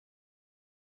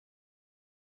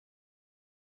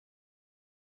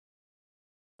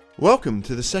Welcome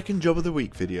to the second job of the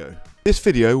week video. This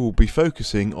video will be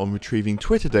focusing on retrieving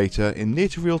Twitter data in near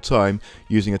to real time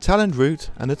using a Talend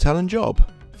route and a Talend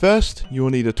job. First, you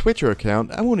will need a Twitter account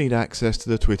and will need access to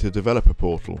the Twitter developer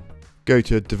portal. Go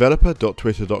to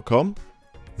developer.twitter.com,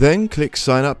 then click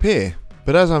sign up here,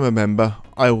 but as I'm a member,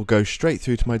 I will go straight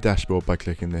through to my dashboard by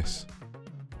clicking this.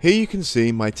 Here you can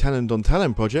see my Talend on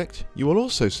Talend project. You will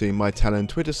also see my Talend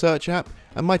Twitter search app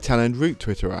and my Talend route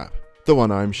Twitter app, the one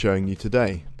I am showing you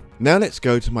today. Now let's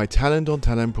go to my Talend on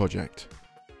Talend project.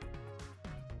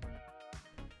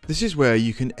 This is where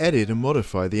you can edit and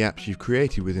modify the apps you've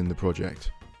created within the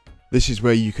project. This is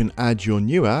where you can add your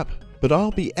new app, but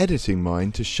I'll be editing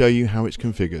mine to show you how it's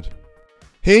configured.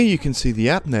 Here you can see the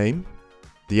app name,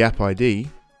 the app ID,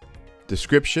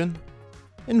 description,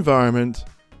 environment,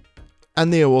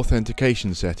 and the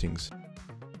authentication settings.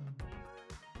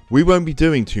 We won't be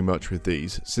doing too much with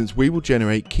these since we will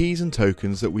generate keys and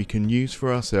tokens that we can use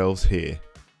for ourselves here.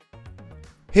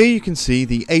 Here you can see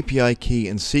the API key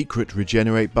and secret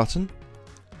regenerate button,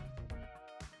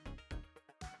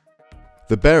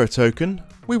 the bearer token,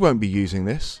 we won't be using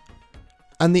this,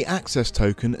 and the access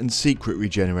token and secret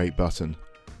regenerate button.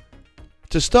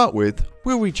 To start with,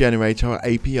 we'll regenerate our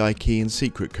API key and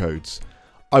secret codes.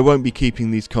 I won't be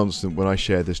keeping these constant when I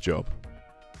share this job.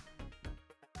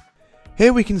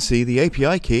 Here we can see the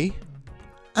API key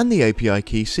and the API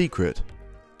key secret.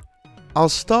 I'll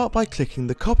start by clicking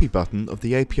the copy button of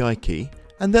the API key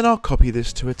and then I'll copy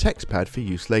this to a text pad for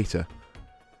use later.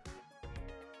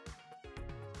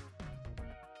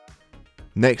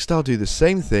 Next I'll do the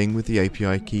same thing with the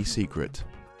API key secret.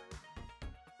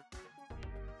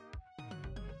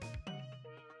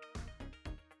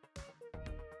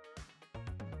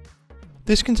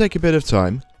 This can take a bit of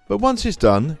time, but once it's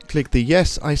done, click the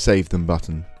Yes, I saved them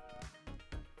button.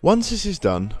 Once this is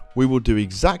done, we will do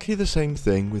exactly the same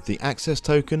thing with the access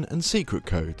token and secret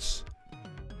codes.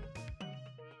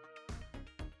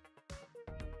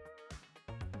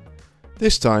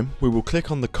 This time, we will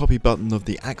click on the copy button of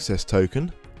the access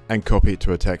token and copy it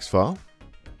to a text file.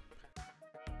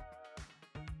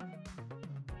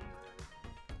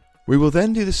 We will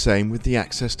then do the same with the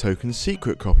access token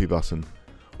secret copy button.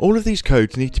 All of these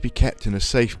codes need to be kept in a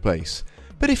safe place,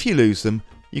 but if you lose them,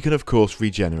 you can of course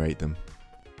regenerate them.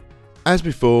 As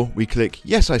before, we click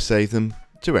Yes, I save them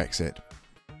to exit.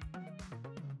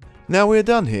 Now we're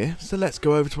done here, so let's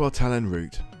go over to our Talend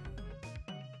route.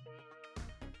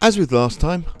 As with last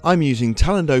time, I'm using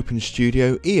Talend Open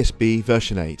Studio ESB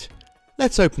version 8.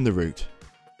 Let's open the route.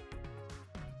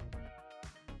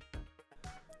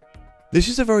 This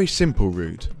is a very simple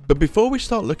route, but before we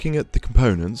start looking at the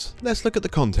components, let's look at the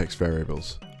context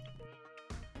variables.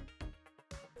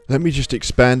 Let me just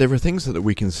expand everything so that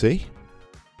we can see.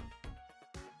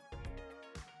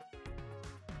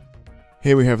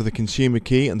 Here we have the consumer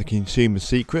key and the consumer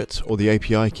secret, or the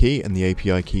API key and the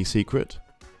API key secret.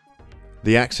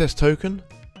 The access token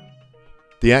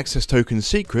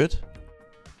secret,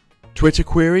 Twitter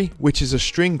query, which is a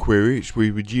string query which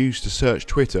we would use to search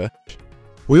Twitter.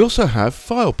 We also have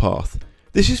file path.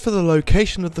 This is for the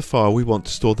location of the file we want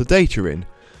to store the data in.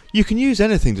 You can use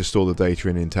anything to store the data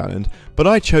in Talend, but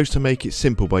I chose to make it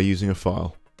simple by using a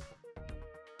file.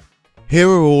 Here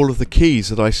are all of the keys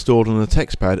that I stored on a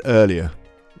text pad earlier.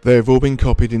 They have all been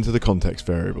copied into the context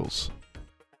variables.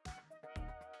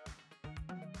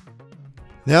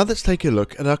 Now let's take a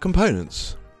look at our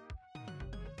components.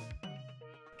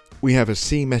 We have a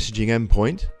C messaging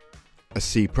endpoint, a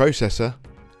C processor,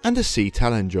 and a C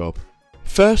Talend job.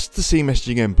 First, the C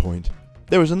messaging endpoint.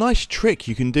 There is a nice trick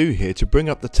you can do here to bring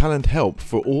up the Talend help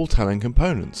for all Talend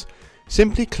components.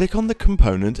 Simply click on the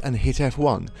component and hit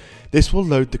F1. This will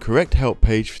load the correct help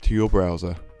page to your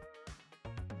browser.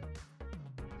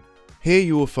 Here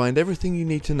you will find everything you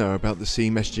need to know about the C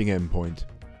messaging endpoint.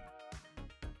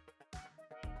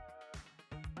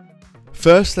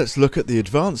 First, let's look at the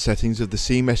advanced settings of the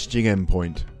C messaging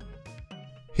endpoint.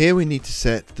 Here we need to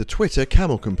set the Twitter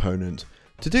camel component.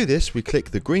 To do this, we click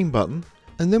the green button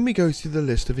and then we go through the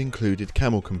list of included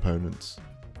camel components.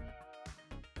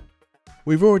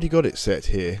 We've already got it set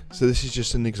here, so this is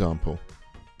just an example.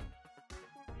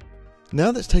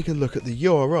 Now let's take a look at the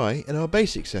URI in our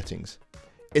basic settings.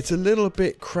 It's a little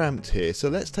bit cramped here, so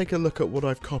let's take a look at what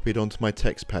I've copied onto my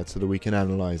text pad so that we can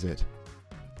analyze it.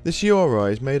 This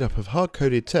URI is made up of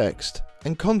hard-coded text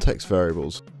and context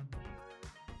variables.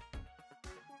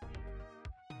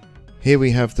 Here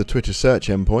we have the Twitter search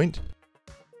endpoint,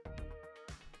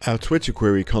 our Twitter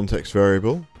query context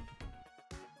variable,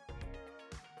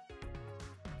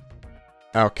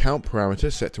 our count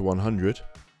parameter set to 100,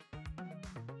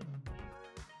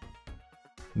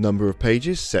 number of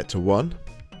pages set to 1,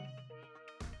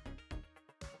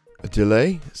 A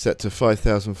delay set to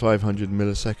 5500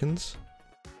 milliseconds.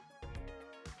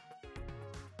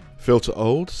 Filter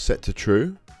old set to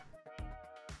true.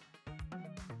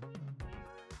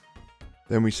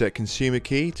 Then we set consumer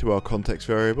key to our context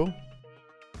variable.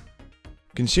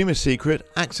 Consumer secret,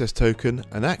 access token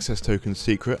and access token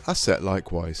secret are set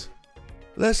likewise.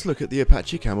 Let's look at the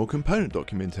Apache Camel component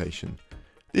documentation.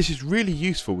 This is really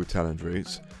useful with Talend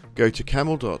routes. Go to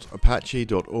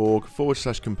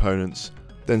camel.apache.org/components,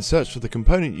 then search for the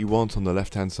component you want on the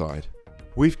left hand side.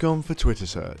 We've gone for Twitter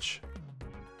search.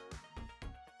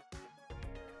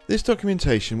 This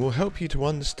documentation will help you to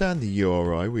understand the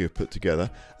URI we have put together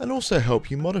and also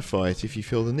help you modify it if you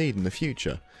feel the need in the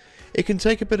future. It can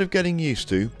take a bit of getting used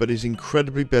to, but is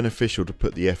incredibly beneficial to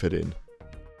put the effort in.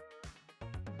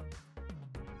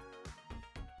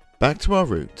 Back to our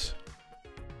route.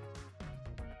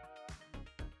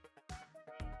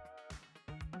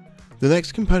 The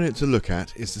next component to look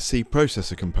at is the C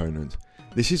processor component.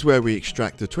 This is where we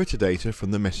extract the Twitter data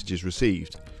from the messages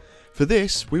received. For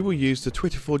this, we will use the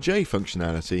Twitter4j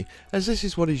functionality, as this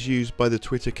is what is used by the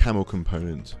Twitter Camel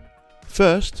component.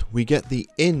 First, we get the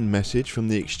in message from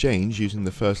the exchange using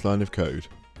the first line of code.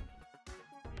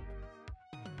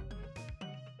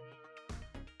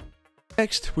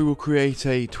 Next, we will create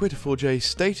a Twitter4j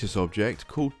status object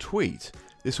called tweet.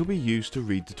 This will be used to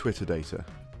read the Twitter data.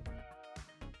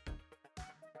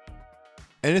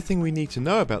 Anything we need to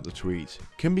know about the tweet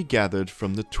can be gathered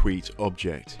from the tweet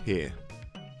object here.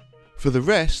 For the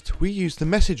rest, we use the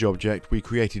message object we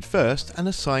created first and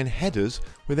assign headers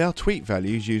with our tweet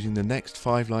values using the next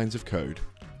 5 lines of code.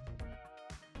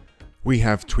 We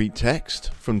have tweet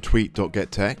text from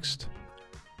tweet.getText,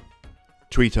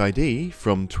 tweet ID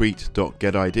from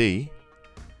tweet.getID,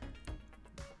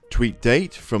 tweet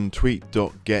date from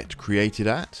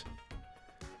tweet.getCreatedAt,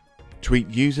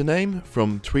 tweet username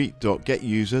from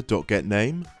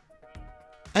tweet.getuser.getName,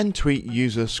 and tweet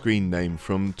user screen name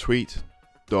from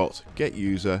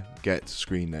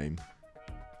tweet.getUser.getScreenName.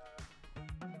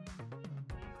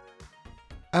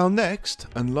 Our next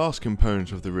and last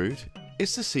component of the route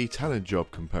is the C Talend job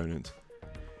component.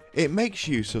 It makes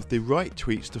use of the write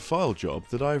tweets to file job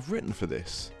that I have written for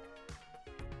this.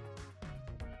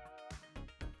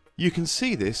 You can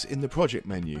see this in the project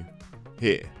menu,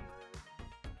 here.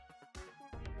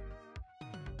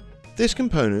 This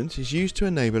component is used to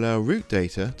enable our route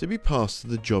data to be passed to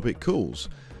the job it calls.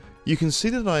 You can see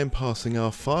that I am passing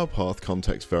our file path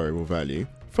context variable value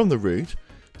from the route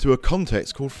to a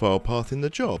context called file path in the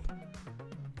job.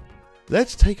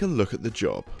 Let's take a look at the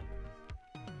job.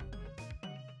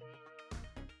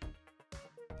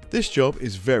 This job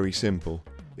is very simple.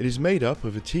 It is made up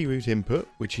of a troute input,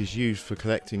 which is used for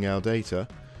collecting our data.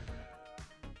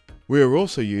 We are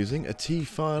also using a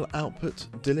tfile output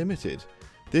delimited.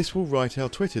 This will write our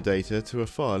Twitter data to a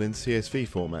file in CSV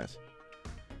format.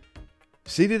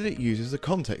 See that it uses a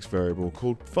context variable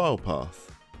called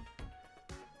filePath.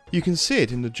 You can see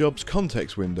it in the job's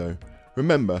context window.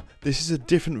 Remember, this is a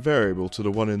different variable to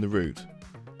the one in the route.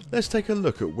 Let's take a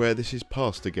look at where this is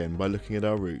passed again by looking at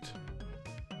our route.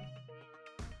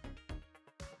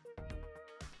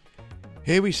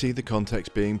 Here we see the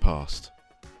context being passed.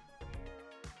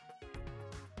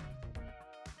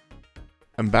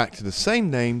 And back to the same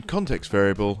named context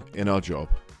variable in our job.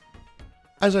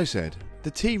 As I said, the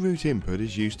troute input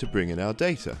is used to bring in our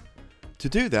data. To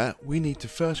do that, we need to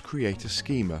first create a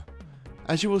schema.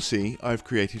 As you will see, I've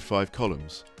created 5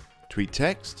 columns: tweet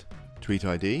text, tweet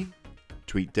ID,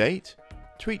 tweet date,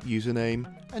 tweet username,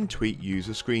 and tweet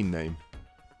user screen name.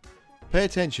 Pay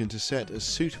attention to set a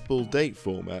suitable date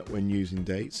format when using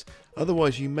dates,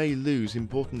 otherwise you may lose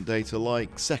important data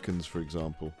like seconds, for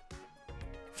example.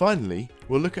 Finally,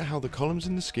 we'll look at how the columns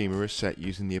in the schema are set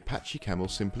using the Apache Camel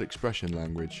simple expression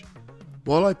language.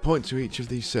 While I point to each of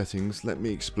these settings, let me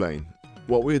explain.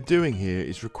 What we're doing here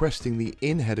is requesting the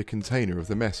in header container of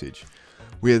the message.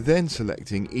 We are then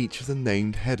selecting each of the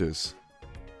named headers.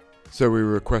 So we're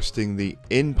requesting the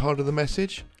in part of the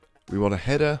message, we want a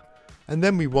header, and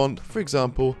then we want, for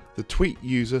example, the tweet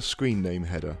user screen name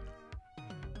header.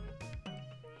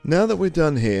 Now that we're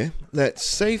done here, let's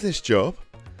save this job.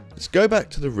 Let's go back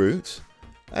to the route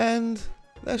and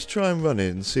let's try and run it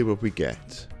and see what we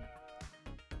get.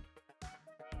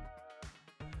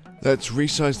 Let's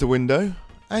resize the window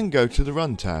and go to the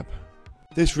Run tab.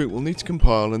 This route will need to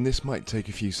compile and this might take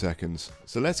a few seconds.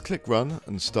 So let's click Run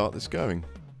and start this going.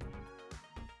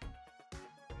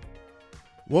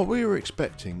 What we were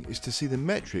expecting is to see the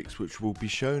metrics which will be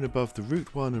shown above the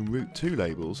Route 1 and Route 2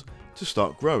 labels to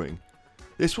start growing.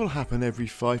 This will happen every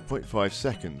 5.5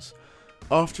 seconds.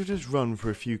 After it has run for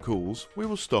a few calls, we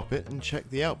will stop it and check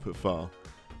the output file.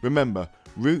 Remember,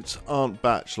 roots aren't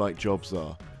batch like jobs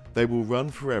are. They will run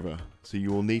forever, so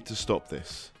you will need to stop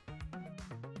this.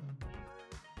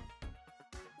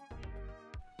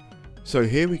 So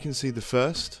here we can see the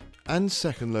first and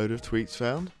second load of tweets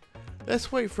found.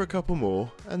 Let's wait for a couple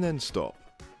more and then stop.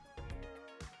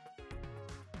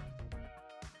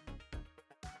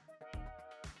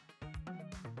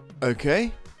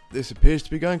 Okay, this appears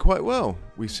to be going quite well.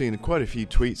 We've seen quite a few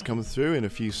tweets come through in a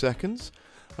few seconds.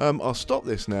 I'll stop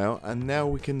this now, and now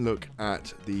we can look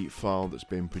at the file that's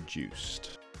been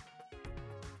produced.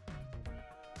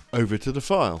 Over to the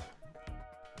file.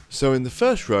 So in the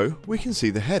first row, we can see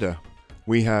the header.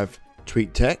 We have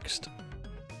tweet text,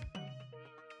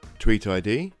 tweet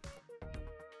ID,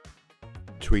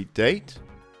 tweet date,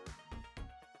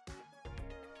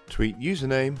 tweet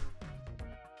username,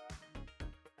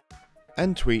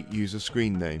 and tweet user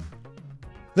screen name.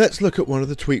 Let's look at one of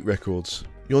the tweet records.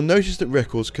 You'll notice that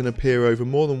records can appear over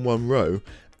more than one row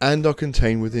and are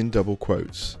contained within double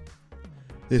quotes.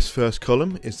 This first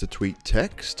column is the tweet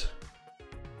text.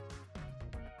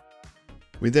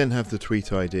 We then have the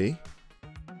tweet ID,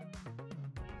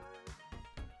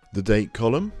 the date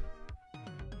column,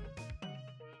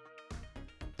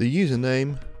 the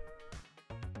username,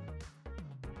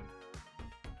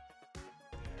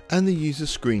 and the user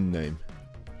screen name.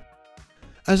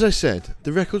 As I said,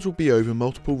 the records will be over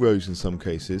multiple rows in some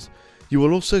cases. You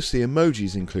will also see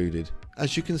emojis included,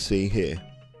 as you can see here.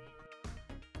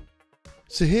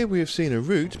 So here we have seen a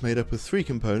root made up of 3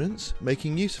 components,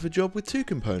 making use of a job with 2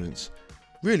 components.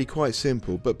 Really quite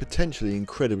simple, but potentially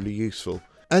incredibly useful.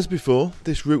 As before,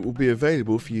 this root will be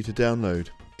available for you to download.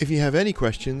 If you have any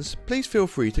questions, please feel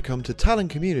free to come to Talend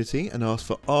Community and ask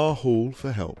for R Hall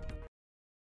for help.